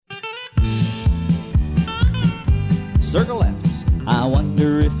circle left. I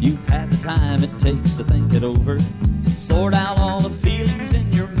wonder if you've had the time it takes to think it over, sort out all the feelings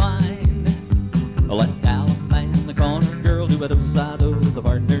in your mind. Let down a man, the corner girl, do it upside of the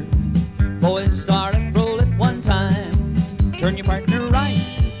partner. Boys start and roll at one time. Turn your partner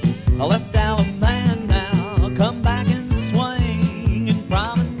right, left down a man now. Come back and swing and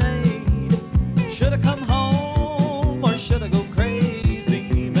promenade. Should I come home or should I go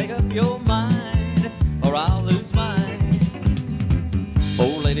crazy? Make up your mind or I'll lose mine.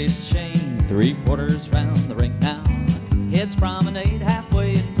 Old lady's chain, 3/4 round the ring now. It's promenade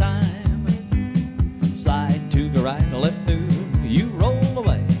halfway in time. Side to the right, left through, you roll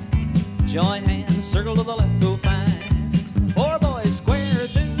away. Join hands, circle to the left, go fine. Four boys square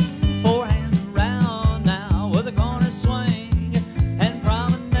through, four hands around now with a corner swing and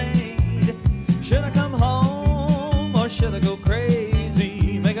promenade. Should I come home or should I go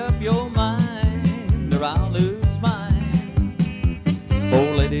crazy? Make up your mind or I'll lose mine.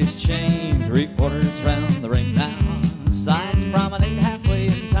 Old lady's chain, 3/4 round the ring now. Sides promenade halfway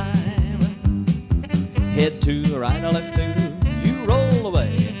in time. Head to the right or left through, you roll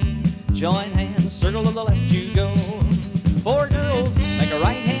away. Join hands, circle to the left you go. Four girls make a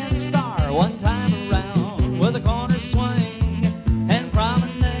right hand star one time around with a corner swing and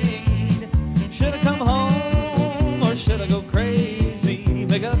promenade. Should I come home or should I go crazy?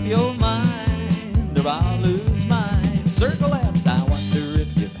 Make up your mind or I'll lose mine. Circle left, I wonder if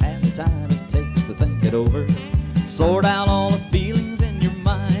you've had the time it takes to think it over, sort out all the feelings in your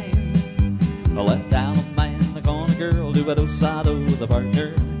mind. Let down a man, the corner girl, do it outside of the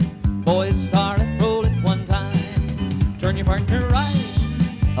partner. Boys start and roll it one time. Turn your partner right,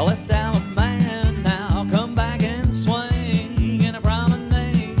 left down a man now. Come back and swing in a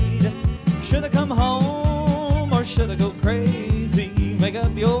promenade. Should I come home or should I go crazy? Make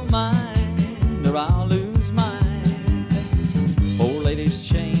up your mind or I'll lose mine. Old lady's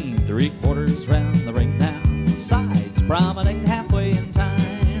chain, 3/4 round the ring now. Sides promenade halfway in time.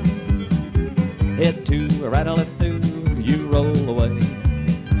 Head to the right or left through, you roll away.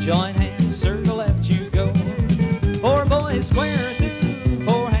 Join hands, circle left you go. Four boys square through,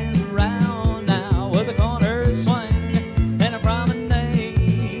 four hands around now with a corner swing and a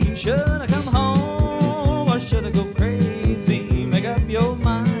promenade. Should I come home or should I go crazy? Make up your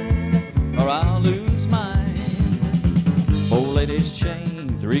mind or I'll lose mine. Old lady's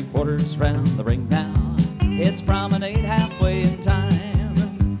chain, 3/4 round the ring now. It's promenade halfway in time.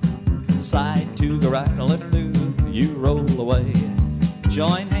 Side to the right or left through, you roll away.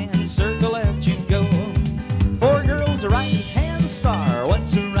 Join hands, circle left you go. Four girls, a right hand star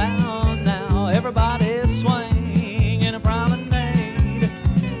once around now. Everybody swing in a promenade.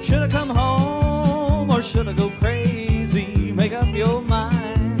 Should I come home or should I go crazy? Make up your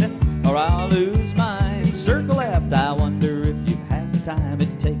mind or I'll lose mine. Circle left, I wonder if you've had the time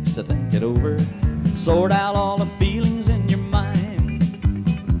it takes to think it over, sort out all the feelings in your mind.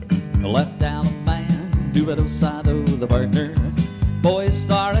 Left down a man, do it outside of the partner. Boys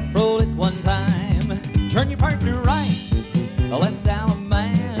start and roll it one time. Turn your partner right, left down a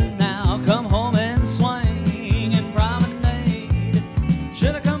man now. Come home and swing and promenade.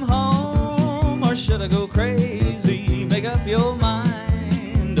 Should I come home or should I go crazy? Make up your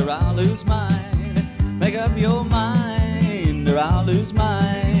mind or I'll lose mine. Make up your mind or I'll lose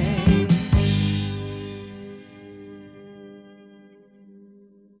mine.